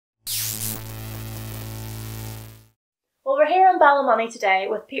here in Ballymoney today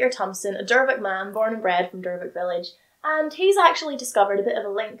with Peter Thompson, a Dervock man born and bred from Dervock village, and he's actually discovered a bit of a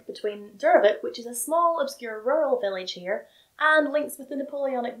link between Dervock, which is a small obscure rural village here, and links with the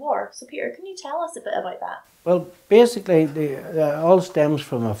Napoleonic War. So Peter, can you tell us a bit about that? Well, basically it all stems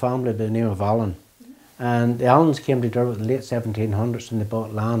from a family by the name of Allen. And the Allens came to Dervock in the late 1700s and they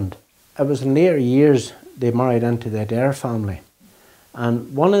bought land. It was in later years they married into the Adair family.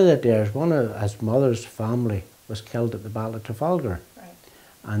 And one of the Adairs, one of his mother's family, was killed at the Battle of Trafalgar. Right.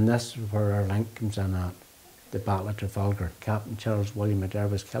 And this is where our link comes in at, the Battle of Trafalgar. Captain Charles William Adair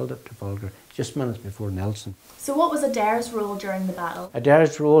was killed at Trafalgar just minutes before Nelson. So what was Adair's role during the battle?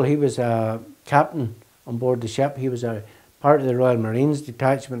 Adair's role, he was a captain on board the ship. He was a part of the Royal Marines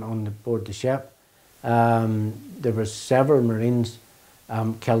detachment on board the ship. There were several Marines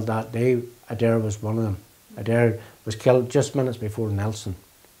killed that day. Adair was one of them. Adair was killed just minutes before Nelson.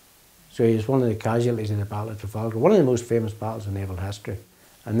 So he was one of the casualties in the Battle of Trafalgar, one of the most famous battles in naval history.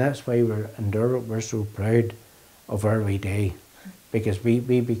 And that's why we're in Dervock, we're so proud of our wee day, because we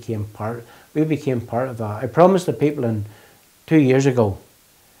became part of that. I promised the people 2 years ago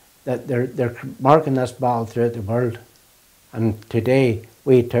that they're marking this battle throughout the world. And today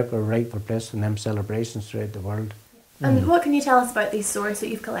we took our rightful place in them celebrations throughout the world. And what can you tell us about these swords that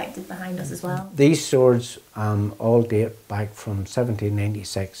you've collected behind us as well? These swords all date back from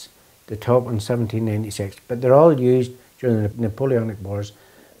 1796. The top one 1796, but they're all used during the Napoleonic Wars,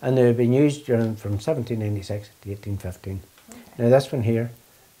 and they've been used from 1796 to 1815. Okay. Now this one here,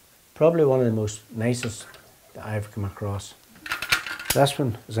 probably one of the most nicest that I've come across. This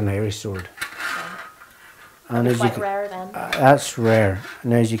one is an Irish sword. Okay. And quite rare then? That's rare.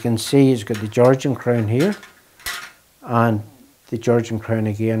 And as you can see, it's got the Georgian crown here, and the Georgian crown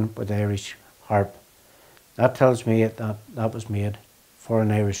again with the Irish harp. That tells me that was made for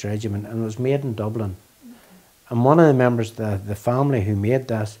an Irish regiment, and it was made in Dublin. Okay. And one of the members of the family who made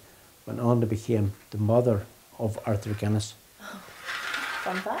this went on to become the mother of Arthur Guinness. Oh,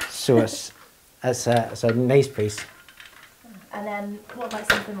 fun fact. So it's a nice piece. And then what about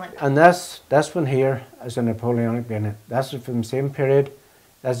something like that? And this one here is a Napoleonic bayonet. This is from the same period.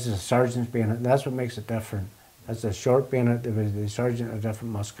 This is a sergeant's bayonet, and that's what makes it different. That's a short bayonet, the sergeant a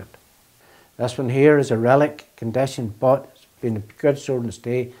different musket. This one here is a relic condition, but it's been a good sword and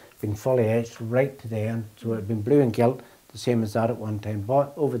stay, been fully edged right to the end. So it's been blue and gilt, the same as that at one time,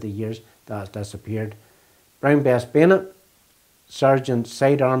 but over the years that has disappeared. Brown base bayonet, sergeant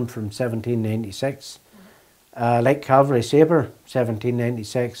sidearm from 1796. Light cavalry sabre,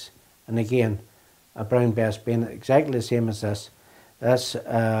 1796, and again a brown base bayonet, exactly the same as this. That's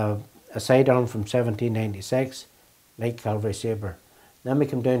a sidearm from 1796, light cavalry sabre. Then we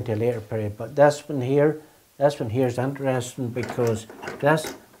come down to a later period, but this one here is interesting because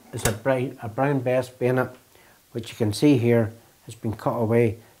this is a brown base bayonet, which you can see here has been cut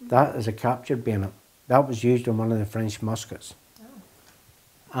away. That is a captured bayonet. That was used on one of the French muskets.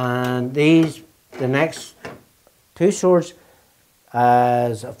 Oh. And the next two swords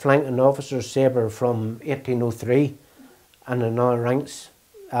as a flanking officer's sabre from 1803 and another rank's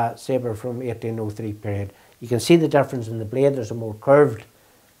sabre from 1803 period. You can see the difference in the blade, there's a more curved.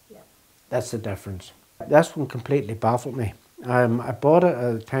 Yeah. That's the difference. This one completely baffled me. I bought it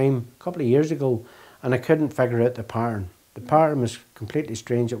at a time, a couple of years ago, and I couldn't figure out the pattern. The pattern was completely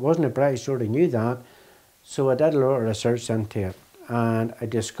strange. It wasn't a British sword, I knew that, so I did a lot of research into it. And I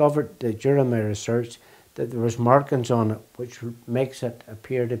discovered that during my research that there was markings on it which makes it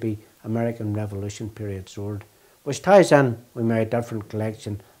appear to be American Revolution period sword, which ties in with my different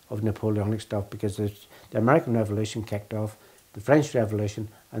collection of Napoleonic stuff, because the American Revolution kicked off, the French Revolution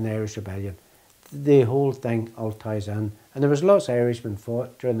and the Irish Rebellion. The whole thing all ties in, and there was lots of Irishmen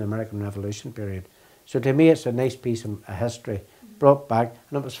fought during the American Revolution period. So to me it's a nice piece of history brought back,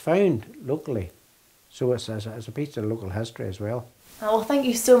 and it was found locally. So it's a piece of local history as well. Oh, well, thank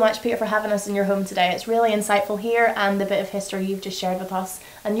you so much, Peter, for having us in your home today. It's really insightful here, and the bit of history you've just shared with us,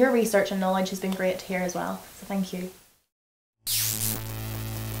 and your research and knowledge has been great to hear as well. So thank you.